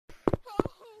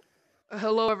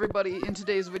Hello everybody, in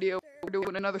today's video we're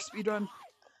doing another speedrun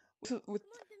with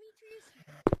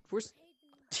where's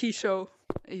T-Show?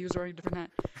 He was wearing a different hat.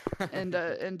 And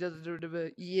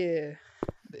yeah.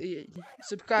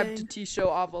 Subscribe to T-Show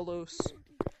Avalos.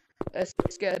 Let's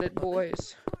get it,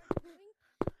 boys.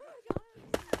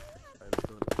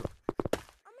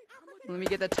 Let me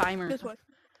get the timer. This way.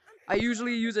 I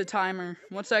usually use a timer.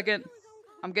 1 second.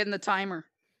 I'm getting the timer.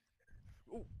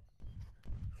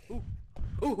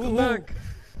 Come back.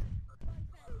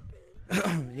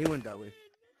 He went that way.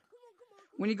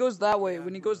 When he goes that way,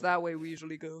 we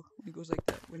usually go. When he goes like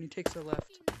that, when he takes a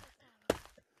left.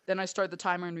 Then I start the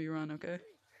timer and we run, okay?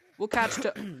 We'll catch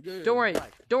to Don't worry.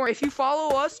 If you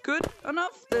follow us good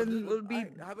enough, then we'll be I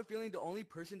have a feeling the only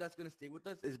person that's gonna stay with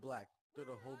us is Black through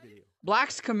the whole video.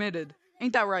 Black's committed.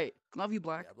 Ain't that right? Love you,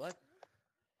 Black. Yeah, Black.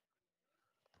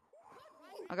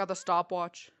 I got the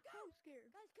stopwatch.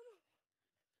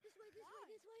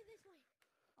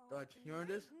 Dodge, you heard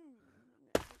this?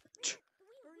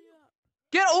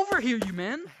 Get over here, you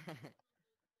man!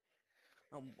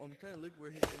 I'm trying to look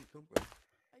where he's gonna come from.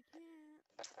 I can't.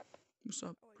 What's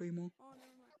up, Primo? Oh,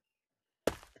 never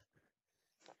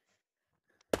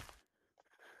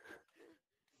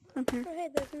mind. I'm here. Oh, hey,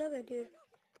 there's another dude.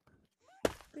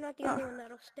 I'm not the only one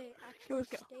that'll stay. Actually, Let's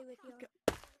go. stay with you.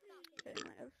 Okay,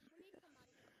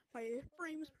 my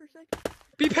frames per second.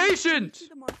 Be patient! See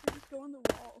the monster just go on the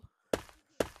wall.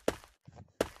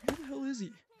 Where the hell is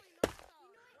he?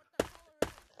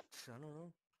 I don't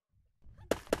know.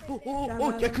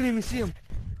 Oh, I couldn't even see him.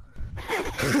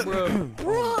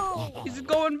 Bro. He's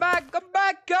going back! Come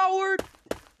back, coward!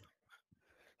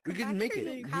 We didn't make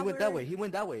it. He went that way. He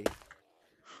went that way.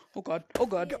 Oh god. Oh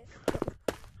god.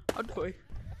 I'll die.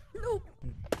 Nope.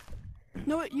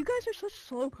 No, you guys are such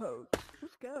slowpokes.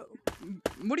 Let's go.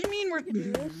 What do you mean we're...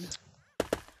 Do this.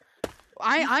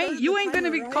 You ain't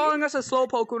gonna be timer, right? calling us a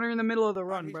slowpoke when we're in the middle of the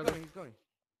run, He's brother. going, he's going.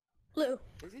 Blue,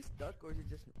 Is he stuck or is he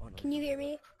just... Oh, no. can you hear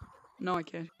me? No, I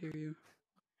can't hear you.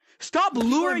 Stop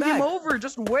luring him over!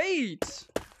 Just wait!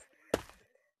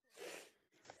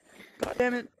 God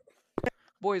damn it.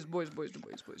 Boys,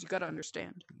 you gotta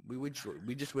understand. We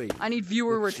just wait. I need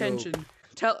viewer Let's show- retention.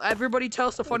 Everybody tell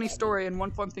us a funny story and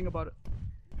one fun thing about it.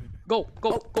 Go.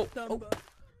 Done, but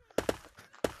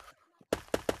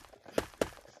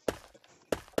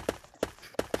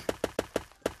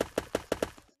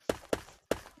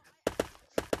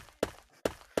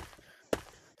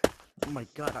Oh my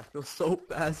god, I feel so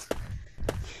fast.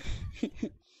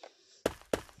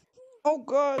 Oh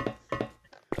god.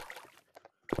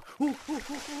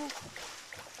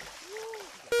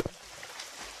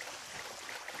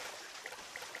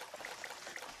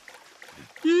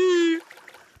 Yee.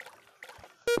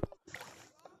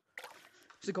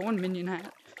 How's it going, minion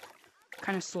hat?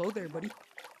 Kind of slow there, buddy.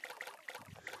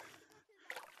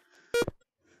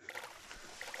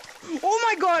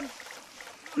 Oh my god!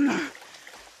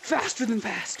 Faster than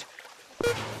fast.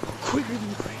 Quicker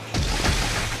than quick.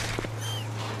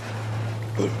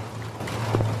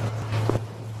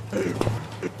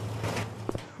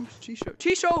 Who's T-Show?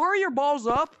 T-Show, hurry your balls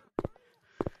up!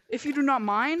 If you do not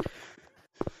mind.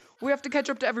 We have to catch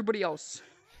up to everybody else.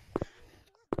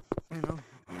 I know.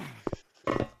 I don't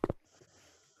know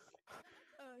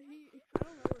where he is.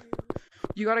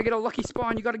 You gotta get a lucky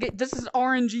spawn. You gotta get... This is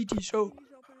RNG T-Show.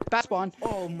 Bat spawn.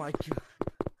 Oh my god.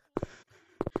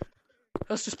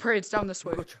 Let's just pray it's down this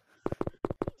way. The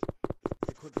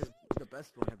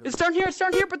best one. It's down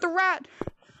here, but the rat!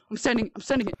 I'm sending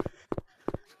it.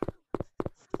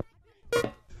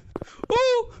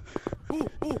 Ooh! Ooh.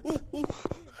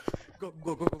 Go.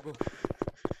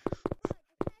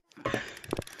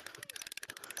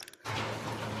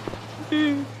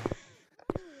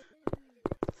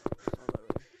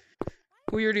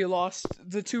 We already lost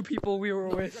the two people we were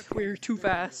with. We were too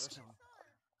fast.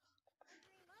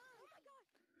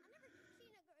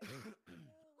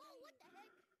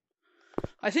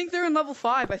 I think they're in level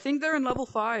 5.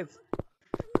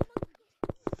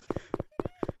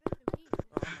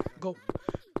 Go.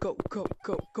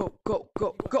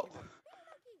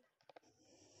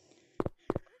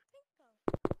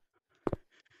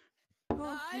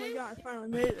 Oh my god, I finally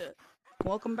made it.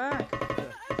 Welcome back.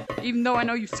 Even though I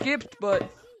know you skipped, but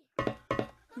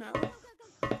No.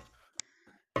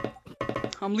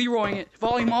 I'm Leroying it.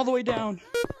 Volume all the way down.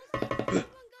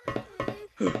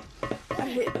 I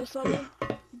hate this level.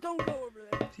 Don't go over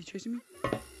there. Is he chasing me?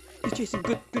 He's chasing.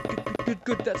 Good.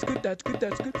 That's good. That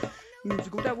means we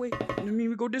go that way. That means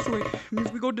we go this way. That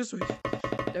means we go this way.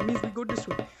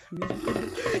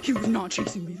 He was not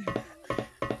chasing me there.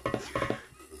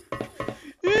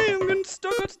 Hey, I'm getting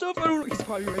stuck on stuff. I don't know. He's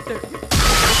probably right there.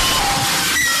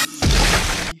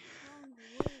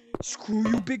 Screw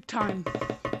you big time.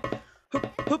 Hup,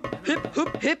 hup, hip,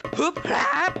 hup, hip, hup,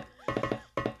 hap.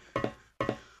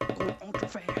 Going ultra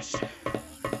fast.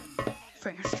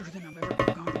 Faster than I've ever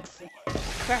gone before.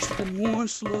 Faster than one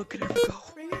slug could ever go.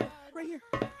 Right here.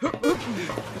 Hup, hup.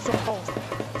 That's so powerful.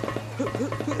 Hup,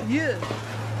 hup, hup. Yeah.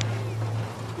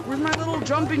 Where's my little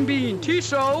jumping bean?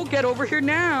 Tisho, get over here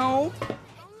now. Don't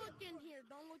look in here.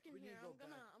 Don't look in here.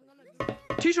 I'm gonna do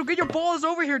it. Tisho, get your balls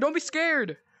over here. Don't be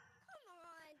scared. Come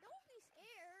on, don't be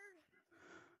scared.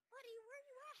 Buddy, where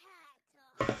you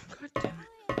at? God damn it.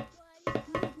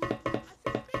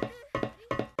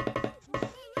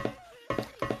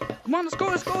 Come on, let's go,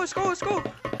 let's go, let's go, let's go.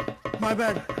 My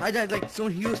bad. I died like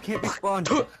someone heals can't be spawned.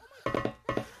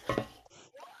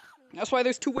 That's why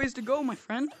there's 2 ways to go, my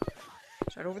friend.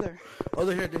 It's right over there. Oh,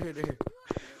 they're here.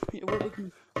 Yeah, we're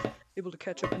able to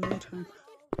catch up in no time.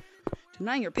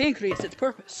 Denying your pancreas its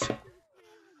purpose.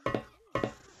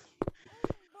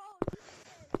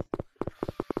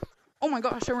 Oh my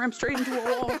gosh, I ran straight into a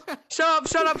wall. Shut up,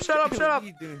 shut up, shut up, shut up. What are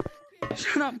you doing?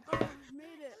 Shut up. Oh,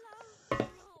 made it.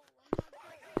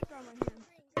 Got my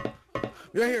hand.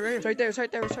 Right here. It's right there, it's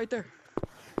right there, it's right there.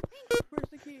 Where's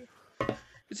the key?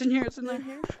 It's in here, it's in there.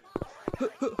 Here?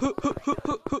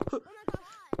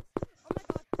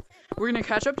 We're gonna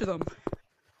catch up to them.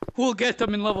 We'll get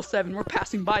them in level 7. We're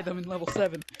passing by them in level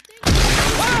 7.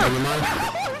 Ah!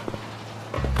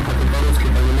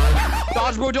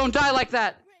 Dodge, bro, don't die like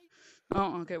that.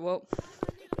 Oh, okay, well.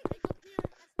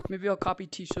 Maybe I'll copy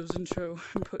Tisho's intro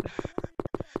and put...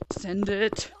 Send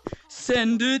it.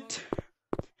 Send it.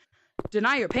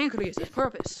 Deny your pancreas its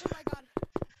purpose.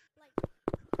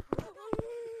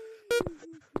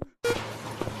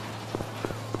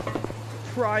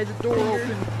 Pry the door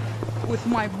open with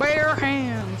my bare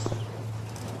hands.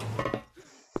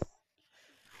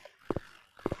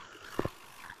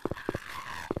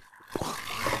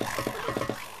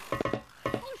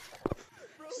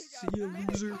 See ya,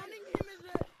 loser.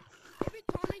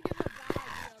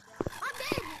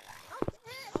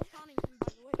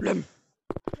 Lem.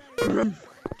 Lem.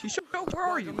 Tisho, where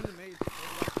are you?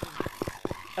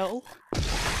 L?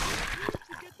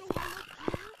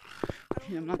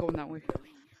 Yeah, I'm not going that way.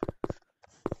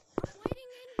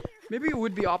 Maybe it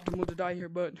would be optimal to die here,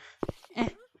 but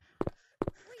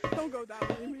Don't go that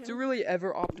way, man. is it really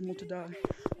ever optimal to die?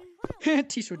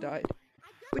 Tisho died.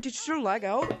 Wait, did you lag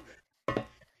out?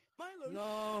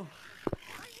 No.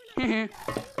 Run.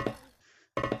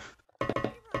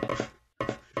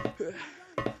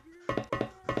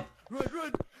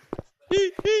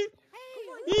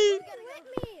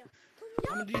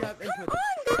 How many do you have input?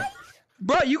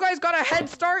 Bro, you guys got a head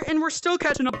start and we're still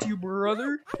catching up to you,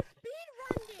 brother.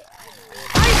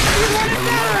 I speedrun it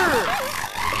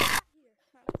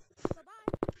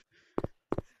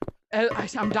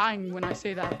better! I'm dying when I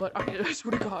say that, but I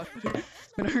swear to God, I'm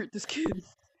gonna hurt this kid.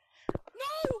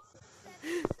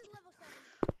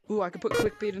 Ooh, I could put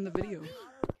clickbait in the video.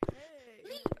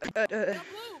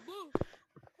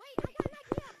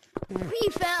 He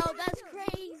fell. That's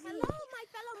crazy. Hello, my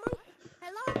fellow monk.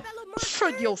 Hello, fellow monk.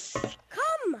 Shut your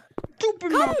Come.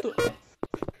 stupid mouth.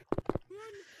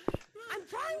 I'm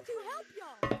trying to help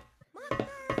y'all.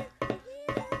 Monster,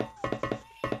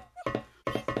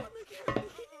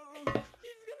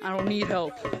 I don't need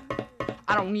help.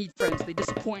 I don't need friends. They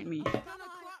disappoint me.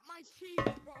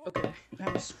 Okay,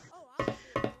 that was...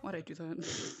 Why'd I do that?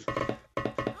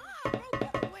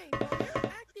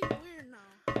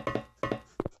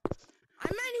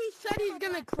 He's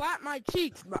gonna clap my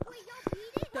cheeks, bro. Wait,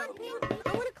 y'all beat it?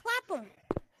 I wanna clap him.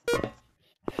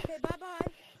 Okay, bye-bye.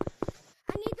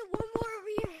 I need the one more over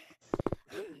here.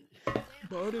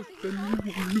 But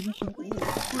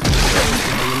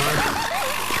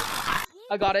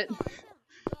I got it.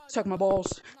 Suck my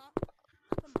balls.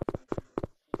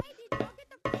 Hey, did y'all get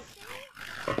the first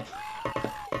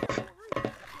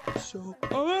So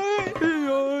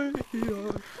oh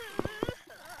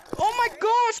my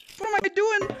gosh! What am I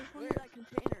doing? That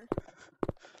container.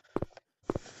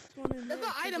 There's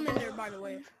an item in there, by the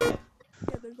way. Yeah,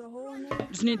 there's a hole in there.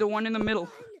 Just need the one in the middle.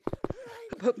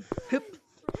 Hip, hip,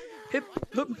 hip,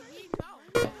 hip. Oh, never mind.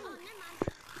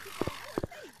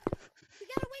 We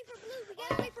gotta wait for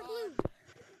blue.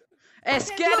 Let's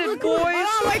get it, boys!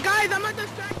 Oh my guys, I'm gonna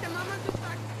distract him.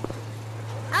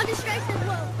 I'll distract him.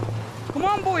 Whoa. Come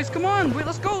on, boys, come on! Wait,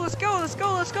 let's go!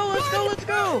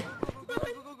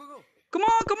 Come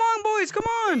on, boys, come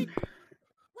on! Wait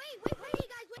for me,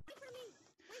 guys. Wait for me.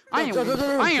 I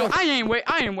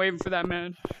ain't waiting for that,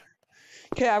 man.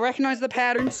 Okay, I recognize the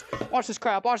patterns. Watch this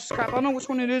crap. I know which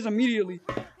one it is immediately.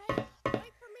 Wait for me.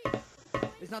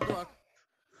 It's not the rock.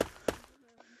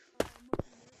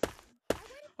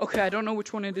 Okay, I don't know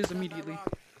which one it is immediately.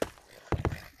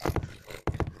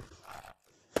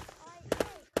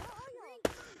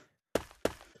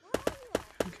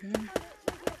 Okay.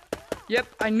 Yep,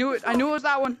 I knew it. I knew it was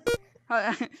that one.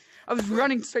 I was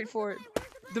running straight for it.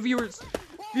 The viewers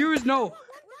know.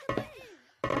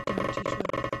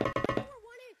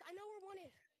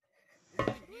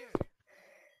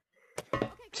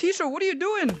 Tisha, what are you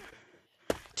doing?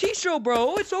 Tisha,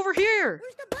 bro, it's over here.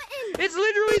 Where's the button? It's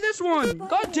literally this one.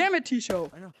 God damn it,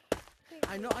 Tisha.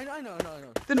 I know.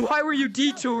 Then why were you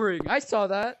detouring? I saw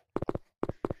that.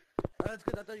 That's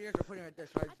because I thought you guys were putting it right there.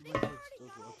 So I went to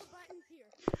those blocks.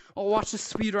 Oh, watch the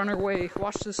speedrunner way.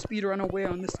 Watch the speedrunner way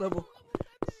on this level.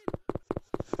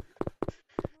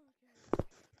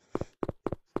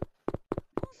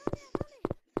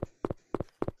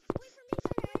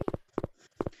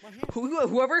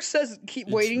 Whoever says keep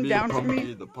waiting down for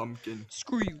me, the pumpkin.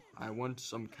 screw you. I want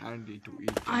some candy to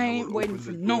eat. I ain't waiting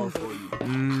for no.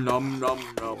 Nom nom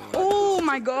nom. Oh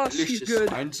my gosh, she's Delicious. good.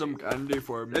 Find some candy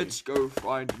for me. Let's go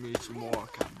find me some more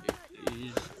candy,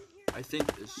 please. I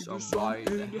think there's some by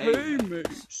the hay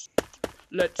maze.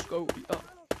 Let's go. Oh,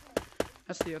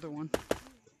 that's the other one.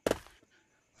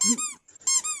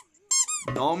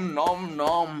 Nom nom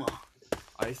nom.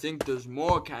 I think there's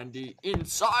more candy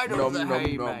inside of the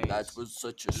hay maze. That was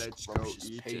such a scrumptious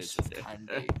piece of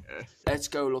candy. Let's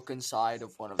go look inside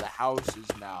of one of the houses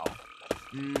now.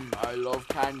 I love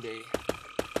candy.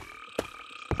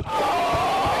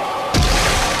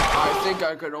 I think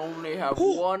I could only have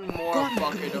one more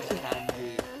bucket of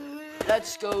candy.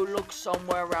 Let's go look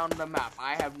somewhere around the map.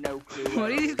 I have no clue. What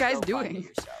are these guys doing?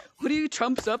 What are you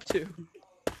chumps up to?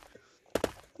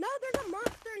 No, there's a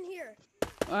monster in here.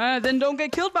 Then don't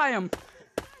get killed by him.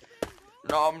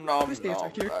 Nom nom Right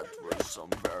nom. here. That was some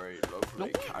very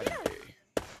lovely candy.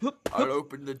 I'll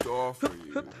open the door for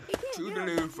you.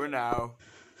 Toodaloo for now.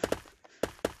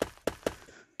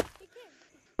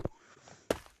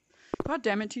 God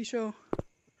damn it, Tisho.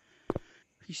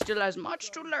 He still has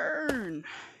much to learn.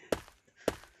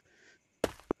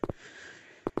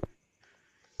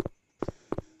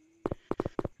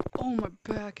 Oh, my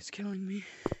back is killing me.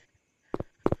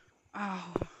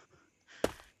 Ow.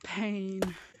 Pain.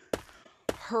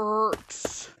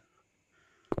 Hurts.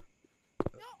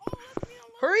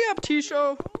 Hurry up,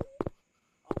 Tisho.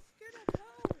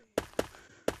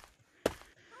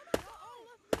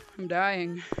 I'm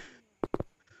dying.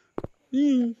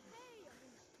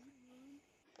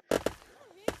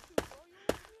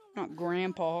 Not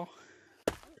Grandpa.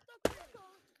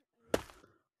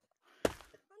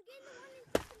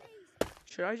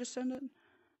 Should I just send it?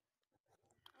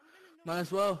 Might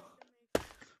as well.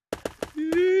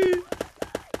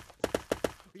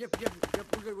 Yep,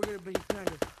 we're gonna be behind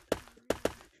us.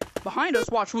 Behind us,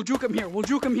 watch, we'll juke him here, we'll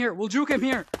juke him here, we'll juke him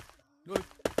here. Good.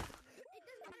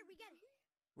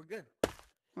 We're good.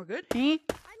 We're good? Hey?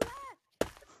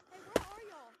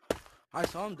 I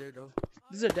saw him there though.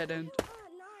 This is a dead end.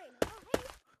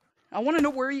 I want to know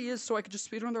where he is so I can just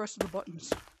speedrun the rest of the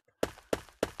buttons.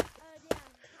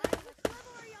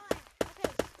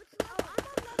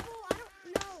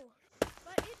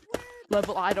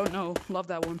 Level, I don't know. Love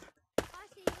that one.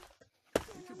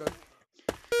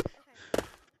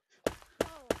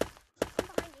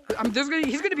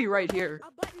 He's gonna be right here.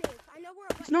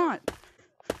 He's not.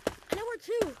 I know where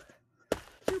two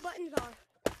buttons are.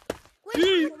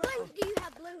 Wait, what buttons do you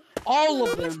have, Blue? All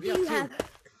of them. Do you have?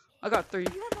 I got 3. You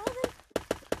have all of them?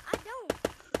 I don't.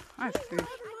 I have 3. I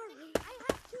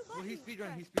have 2 buttons. Well, he's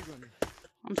speedrunning.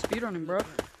 I'm speedrunning, bro.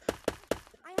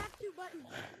 I have 2 buttons.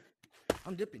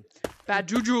 I'm dipping. Bad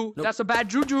juju. Nope. That's a bad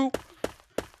juju.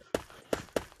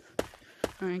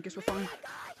 Alright, guess we're fine.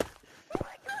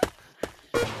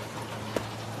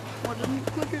 What didn't you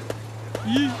click it?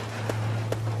 Yeet.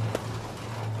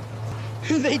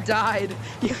 They died.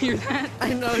 You hear that?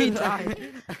 I know. They died.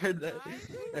 I heard that.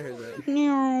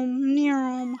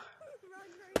 Neom.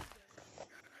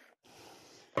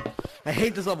 I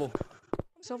hate this level.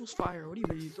 This level's fire. What do you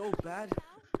mean? So bad.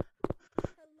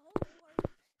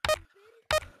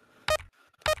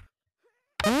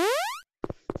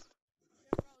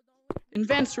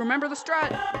 Invents, remember the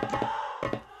strat.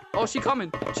 Oh, she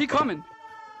coming. She coming.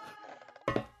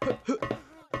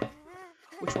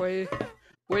 Which way?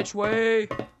 Which way?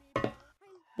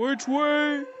 Which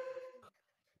way?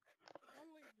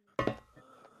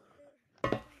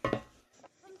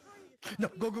 No,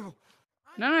 go.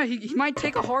 No, he might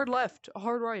take a hard left, a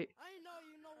hard right.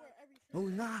 No,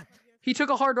 not. He took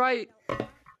a hard right. I have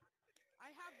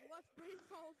less brain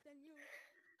cells than you.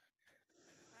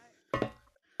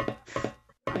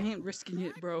 I ain't risking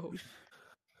it, bro.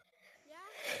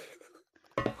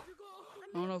 Yeah? I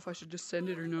I don't know if I should just send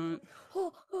it or not.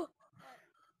 Oh, oh.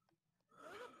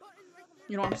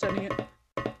 You know, I'm sending it.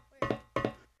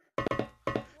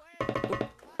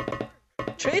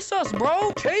 Chase us,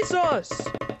 bro! Chase us!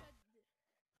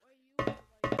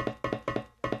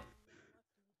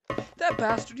 That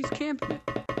bastard, he's camping it.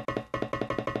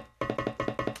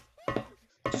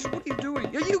 Just, what are you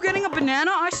doing? Are you getting a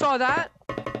banana? I saw that.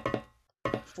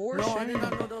 For No, shame. I did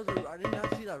not know those were, I did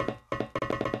not see that.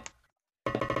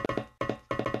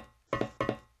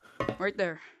 Right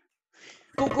there.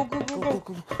 Go, go, go, go, go.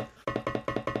 Go.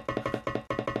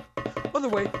 Other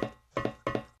way.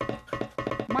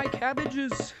 My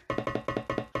cabbages.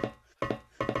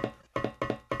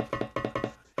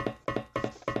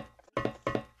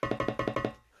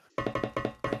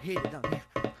 I hate it down here.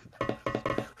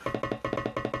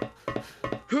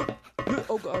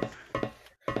 Oh god.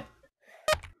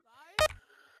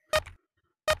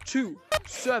 2,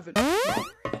 7.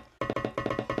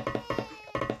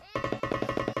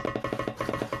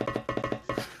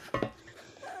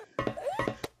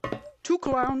 Two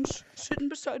clowns sitting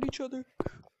beside each other.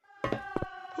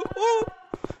 Oh.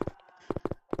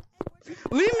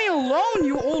 Leave me alone,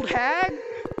 you old hag!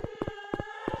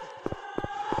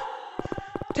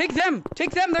 Take them!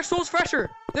 Take them! Their soul's fresher!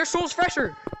 Their soul's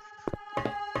fresher!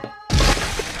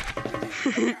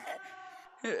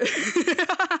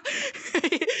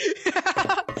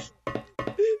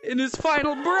 In his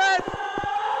final breath!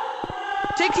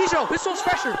 Take Tisho! His soul's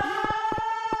fresher!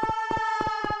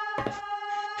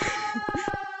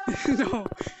 No,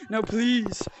 no,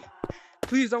 please.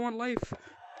 Please, I want life.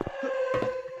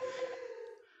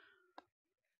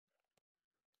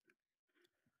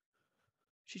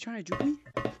 She trying to juke me?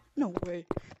 No way.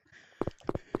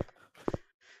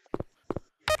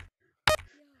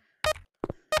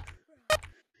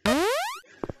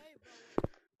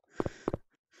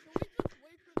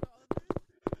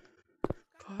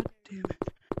 God damn it.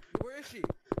 Where is she?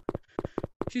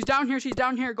 She's down here, she's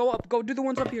down here. Go up, go do the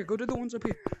ones up here. Go do the ones up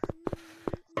here.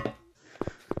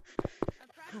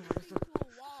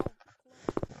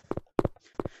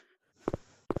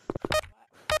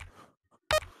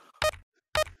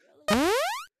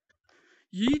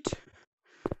 Yeet.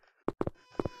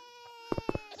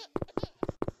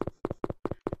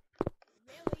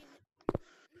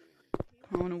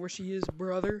 I don't know where she is,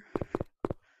 brother.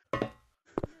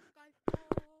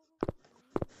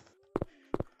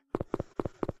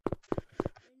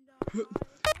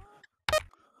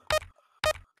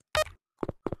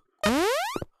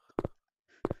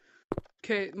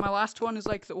 Okay, my last one is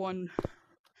like the one.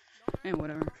 And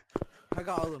whatever. I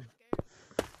got all of them.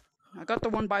 I got the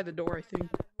one by the door, I think.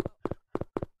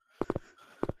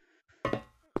 I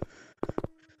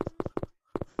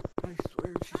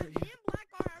swear she's right here. Black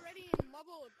are already in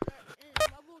level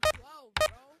 12,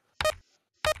 bro.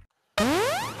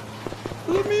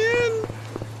 Let me in!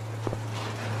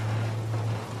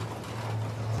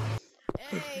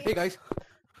 Hey guys.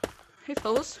 Hey,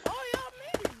 fellas. Oh, y'all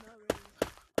made it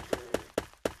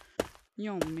already.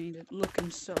 Y'all made it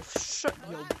looking self. Shut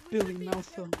your Billy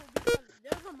mouth up.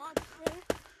 There's a monster.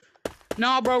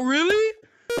 Nah, bro, really?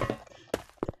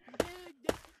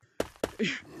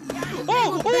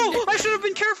 Oh! I should have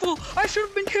been careful! I should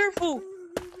have been careful!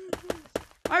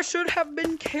 I should have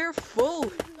been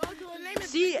careful!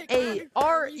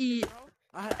 C-A-R-E-F-U-L.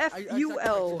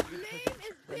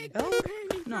 L?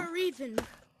 No. For a reason.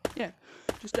 Yeah,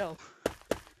 just L.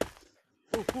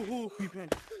 Oh, we ran.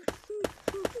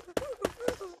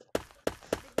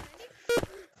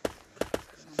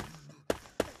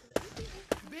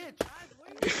 Bitch!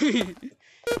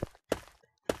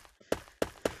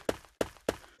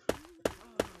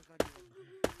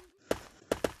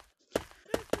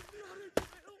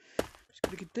 Just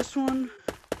gotta get this one.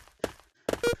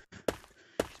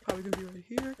 He's probably gonna be right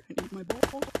here and eat my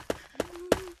ball.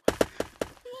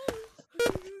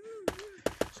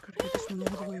 Just gotta get this one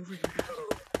all the way over here.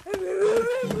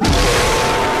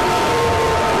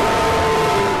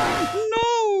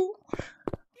 No!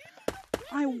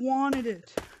 I wanted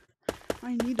it.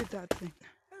 I needed that thing.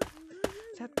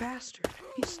 That bastard.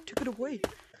 He took it away.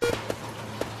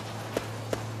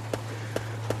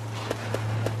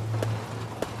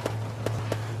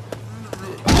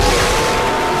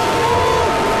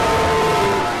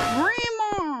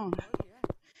 Grandma!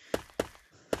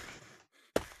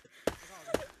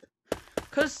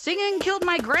 'Cause singing killed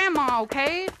my grandma,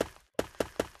 okay?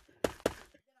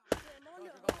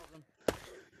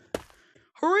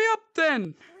 Hurry up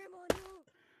then!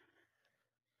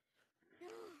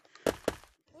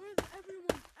 Where's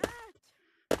everyone at?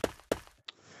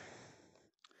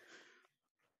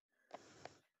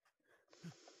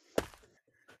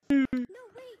 No.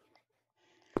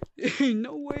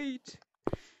 No, wait.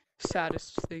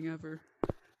 Saddest thing ever.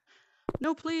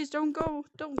 No, please, don't go.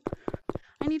 Don't.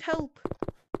 I need help.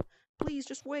 Please,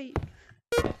 just wait.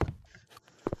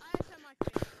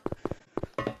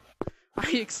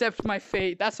 I accept my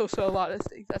fate. That's also a lot of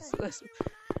things. That's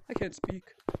I can't speak.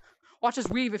 Watch us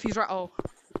weave if he's right. Oh.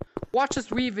 Watch us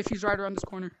weave if he's right around this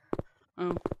corner.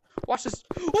 Oh. Watch this.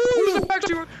 Oh, there's a back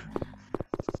to.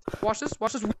 Watch this.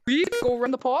 Watch this weave. Go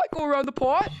around the pot. Go around the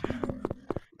pot.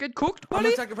 Get cooked, buddy. I'm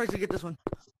gonna sacrifice to get this one.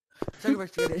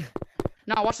 Sacrifice to get it.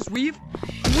 Now watch this weave.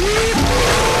 Weave!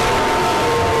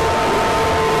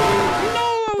 No,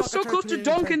 I was so close to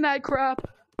dunking that crap.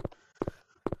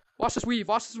 Watch this weave.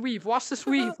 Watch this weave. Watch this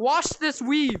weave. Watch this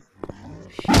weave.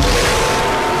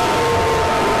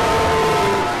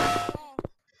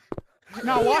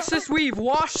 Now watch this weave.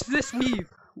 Watch this weave.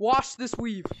 Watch this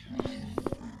weave.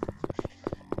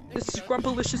 This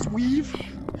scrumpalicious weave.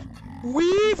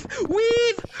 Weave!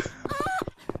 Weave!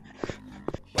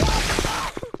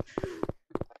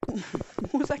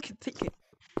 What was I thinking?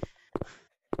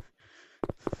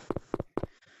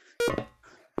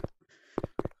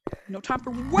 No time for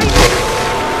wait!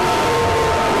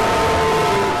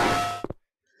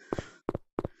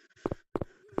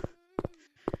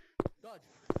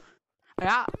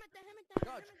 Yeah.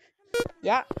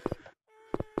 Yeah.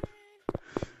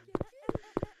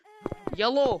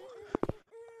 Yellow.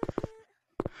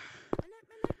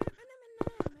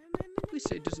 Please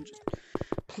say it doesn't just.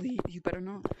 Please, you better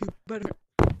not. You better.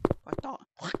 I thought.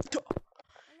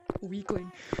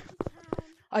 Weakling.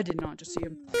 I did not just see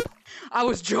him. I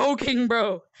was joking,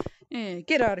 bro. Yeah,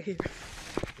 get out of here.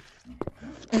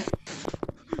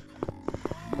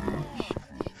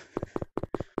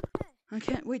 I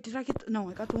can't wait. Did I get no?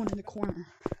 I got the one in the corner.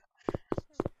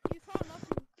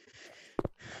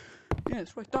 Yeah,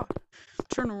 that's what I thought.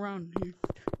 Turn around here.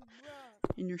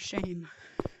 In your shame.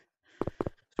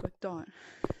 That's what I thought.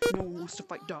 No one wants to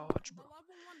fight dodge, bro.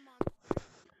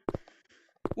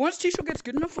 Once T-Show gets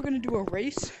good enough, we're gonna do a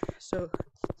race. So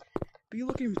be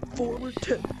looking forward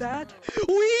to that.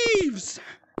 Weaves!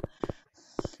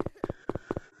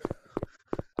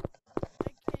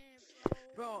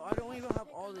 Bro, I don't even have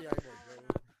all the eyeballs,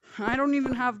 bro. I don't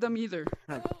even have them either.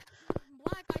 Black,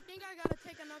 I think I gotta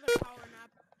take another power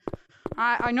nap.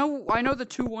 I know the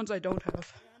two ones I don't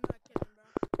have.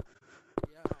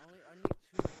 Yeah, I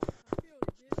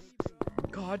need two more.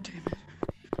 God damn it.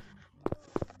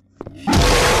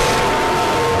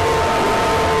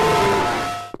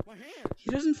 My hand! He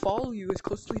doesn't follow you as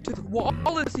closely to the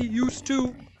wall as he used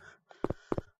to.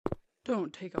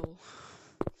 Don't take a...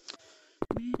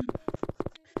 Man.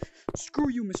 Screw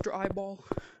you, Mr. Eyeball.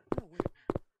 No, wait.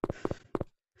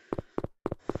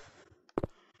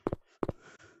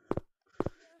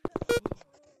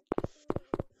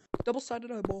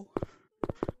 Double-sided eyeball.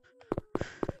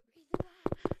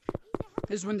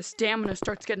 This is when the stamina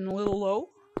starts getting a little low.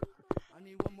 I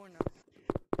need one more now.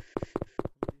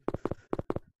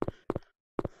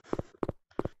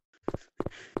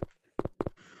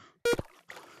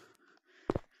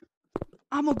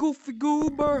 I'm a goofy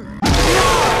goober.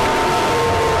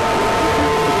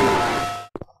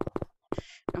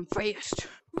 I'm fast.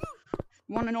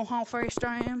 You wanna know how fast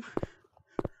I am?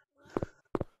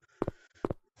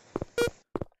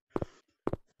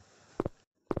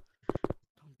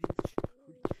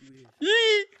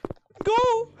 Yee!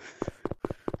 Go!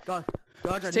 Dodge,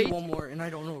 I Say- need one more, and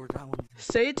I don't know where that one is.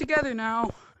 Say it together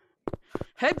now.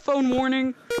 Headphone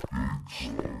warning.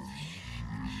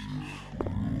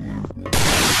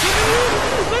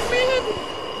 Let me in.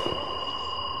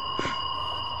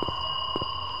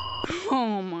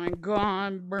 Oh my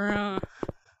god, bruh.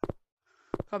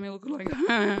 Got me looking like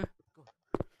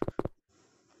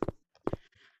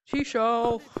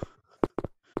T-Show.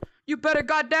 You better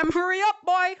goddamn hurry up,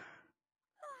 boy.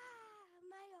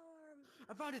 My arm.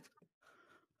 I found it!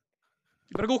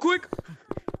 You better go quick.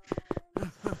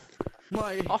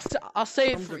 My... I'll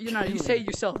say it for you know. You say it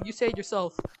yourself. You say it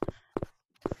yourself.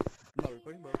 I'm not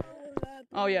recording, bro.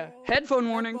 Oh yeah. Headphone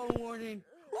warning. Phone warning.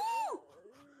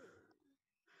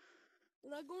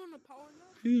 Will I go on the power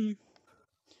nap?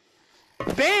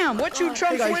 Bam! What you Hey,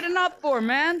 trunks guys. waiting up for,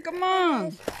 man? Come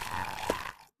on.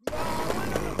 Bro, I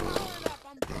went on the power nap.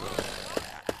 I'm fine.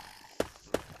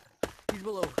 He's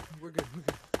below. We're good, we're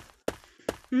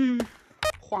good.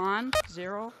 Juan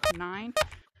 09.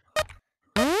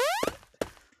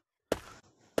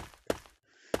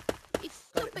 You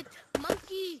stupid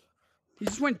monkey. He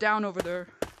just went down over there,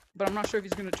 but I'm not sure if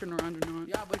he's gonna turn around or not.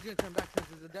 Yeah, but he's gonna turn back since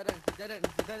it's a dead end. It's a dead end.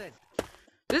 It's a dead end.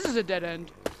 This is a dead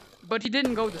end, but he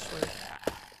didn't go this way.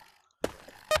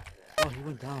 Oh, he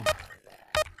went down.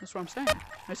 That's what I'm saying.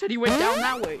 I said he went down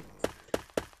that way.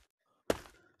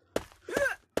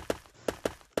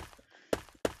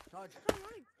 Dodge.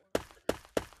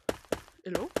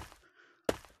 Hello?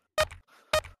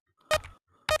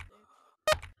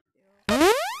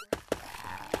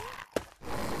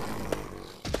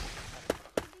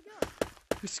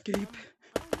 Escape.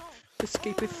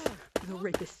 Escapeth the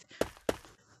rapist.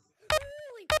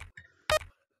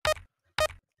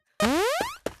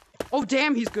 Oh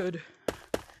damn, he's good.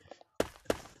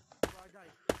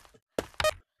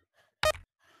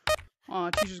 Aw,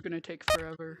 teacher's gonna take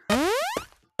forever. Oh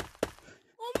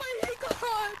my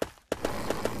god!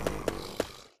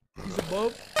 He's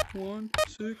above. 1,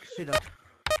 6. Hey, Dodge.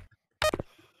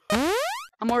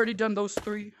 I'm already done those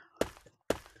 3.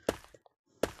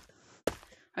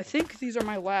 I think these are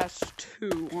my last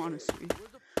 2, honestly.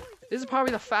 This is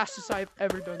probably the fastest I've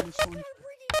ever done this one.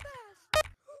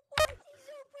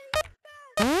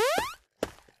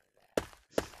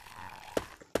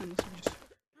 And this one just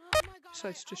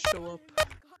decides to show up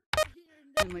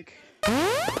and like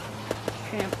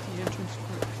camp the entrance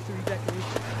for 3 decades.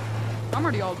 I'm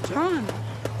already all done.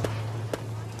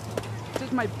 This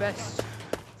is my best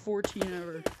 14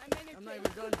 ever. I'm not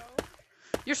even done.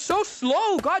 You're so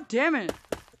slow, god damn it.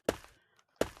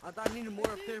 I thought I needed more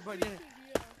up there, but I didn't.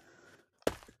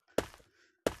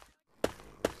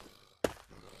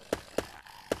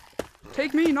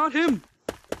 Take me, not him.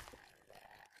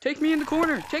 Take me in the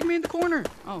corner. Take me in the corner.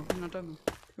 Oh, I'm not done.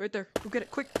 Right there. Go get it,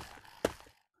 quick.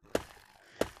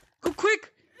 Go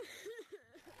quick.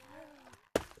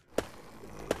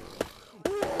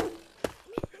 Oh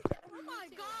my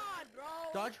god, bro.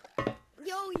 Dodge.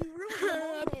 Yo, you ruined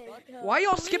the moment. Why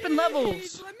y'all skipping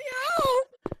levels? Let me out!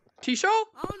 T-Show?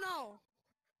 I don't know.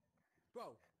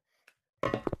 Bro.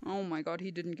 Oh my god, he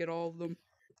didn't get all of them.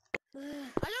 I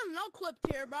just no clipped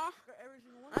here, bro.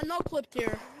 I no clipped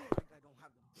here.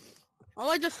 All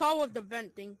I just saw was the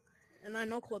vent thing, and I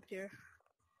no clipped here.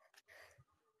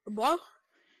 What?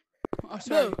 Oh,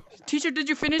 sorry. Teacher, did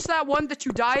you finish that one that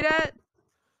you died at?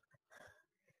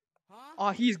 Huh? Oh,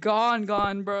 he's gone,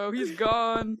 bro. He's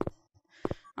gone.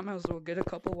 I might as well get a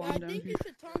couple while I I'm down think here. you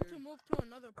should tell him to move to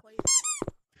another place.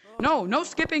 No, no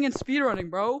skipping and speedrunning,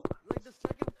 bro. Like the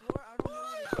second floor, I don't know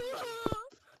where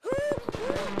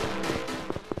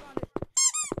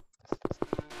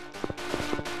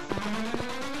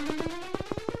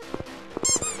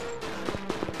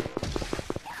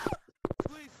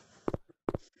Please.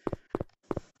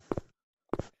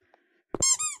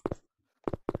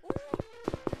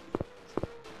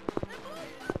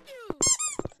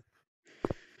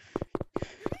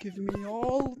 Give me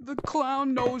all the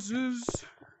clown noses.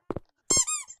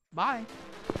 Bye.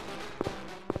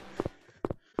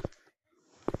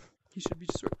 He should be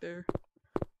just right there.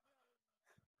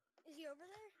 Is he over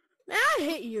there? Man, I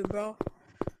hate you, bro.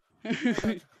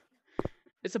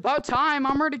 It's about time.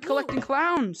 I'm already collecting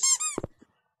clowns.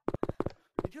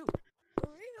 Did you? For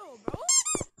real, bro.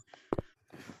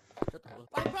 Shut the hell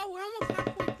up. Like, bro, we're almost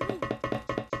halfway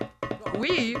through.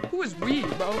 We? Who is we,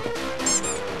 bro?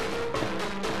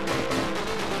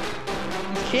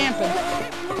 He's camping.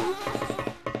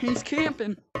 He's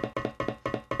camping. Oh,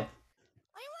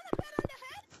 you want a pat on the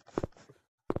head?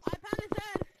 I pat his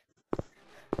head.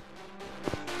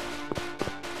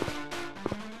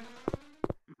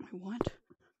 What?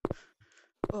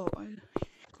 Oh, I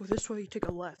go this way, take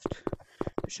a left.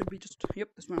 It should be just, yep,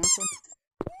 this is my last one.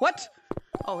 What?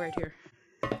 Oh, right here.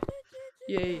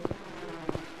 Yay.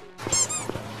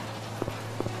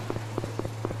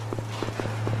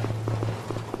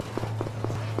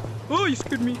 Oh, you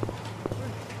scared me.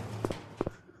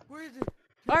 Where is it?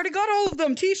 I already got all of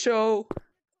them, T-Show.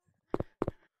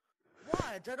 What?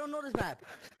 I don't know this map.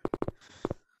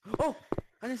 Oh,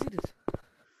 I didn't see this.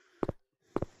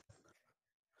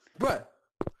 Bruh.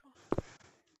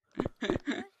 Heard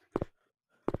him.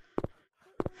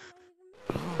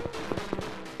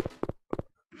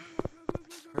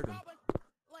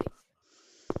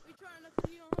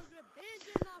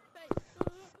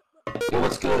 Yo,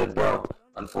 what's good, bro?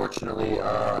 Unfortunately,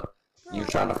 you're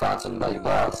trying to find something that you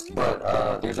lost,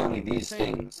 but, there's only these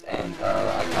things, and,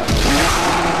 I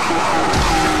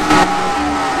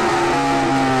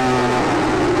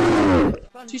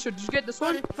kinda... T-Shirt, did you get this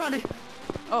one? Found it.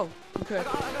 Oh, okay. I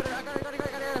got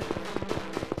it.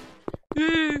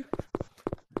 Yeah.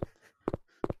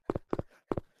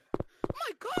 Oh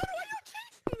my god, why are you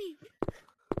chasing me?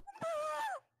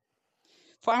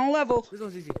 Final level. This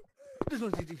one's easy.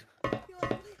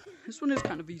 This one is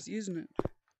kind of easy, isn't it?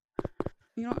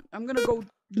 You know what? I'm gonna go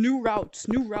new routes.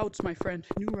 New routes, my friend.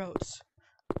 New routes.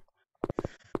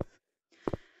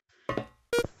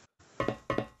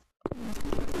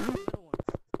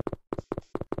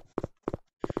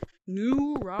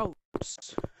 New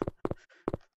routes.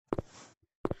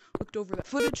 Looked over the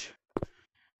footage.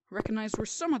 Recognized where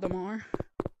some of them are.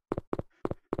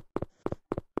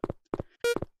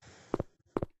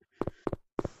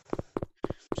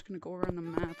 Just gonna go around the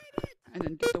map and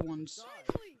then get the ones.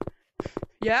 Finally!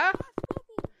 Yeah? Last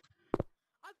level!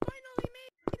 I finally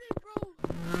made it, bro!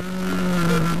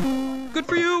 Good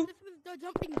for you! This was the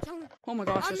jumping challenge. Oh my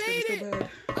gosh, I that's gonna be made so it. bad.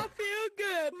 I feel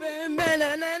good, man.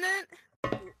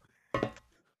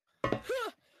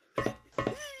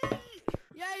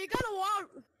 Yeah, you gotta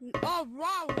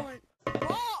raw one.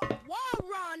 Raw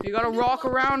run. You gotta rock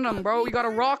around them, bro. You gotta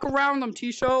rock around them,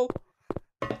 T-Show.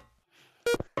 I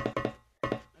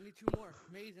need 2 more.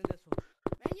 Maze in this one.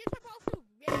 Man, you're supposed to.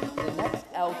 The next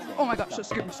L train. Oh my gosh, that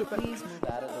scared me so bad. Please move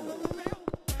out of the way.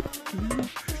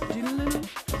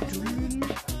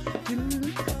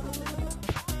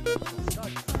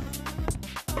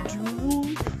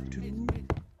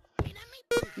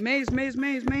 Maze.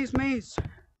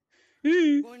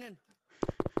 Going in.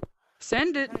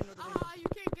 Send it. I know the way. You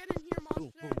can't get in here,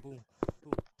 Boom, monster. boom,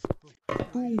 boom,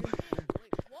 Boom. boom.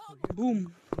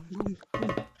 Boom. Boom.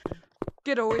 Boom.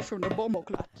 Get away from the bombo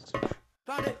claps.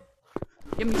 Found it.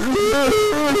 Give me.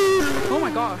 Oh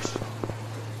my gosh.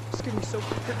 This gave me so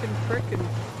frick,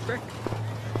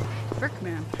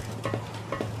 man.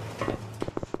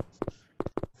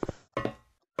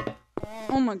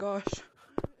 Oh my gosh.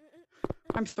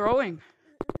 I'm throwing.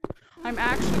 I'm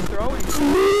actually throwing.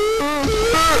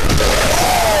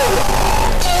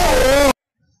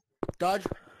 Dodge. I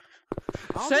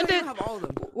don't Send think I it. have all of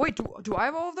them. Wait, do I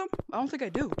have all of them? I don't think I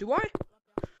do. Do I?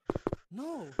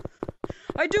 No.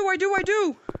 I do. I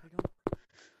don't.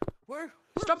 Where?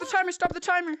 Stop the timer. Stop the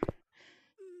timer.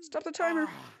 Stop the timer.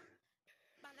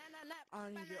 I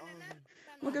need to get all of them.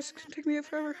 Look, it's gonna take me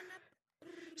forever.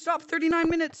 Stop. 39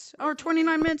 minutes. Or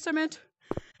 29 minutes, I meant.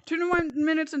 21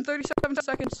 minutes and 37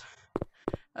 seconds.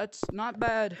 That's not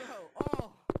bad.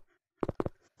 Oh.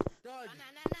 Dodge.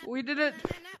 We did it.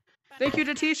 Thank you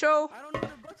to T-Show. I don't know where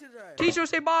the buttons are. T-Show,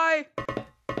 say bye.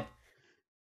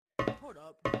 Hold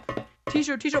up.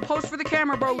 T-Show, pose for the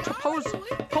camera, bro.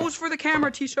 Pose for the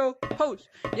camera, T-Show. Pose.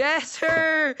 Yes,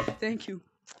 sir. Thank you.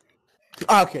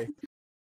 Okay.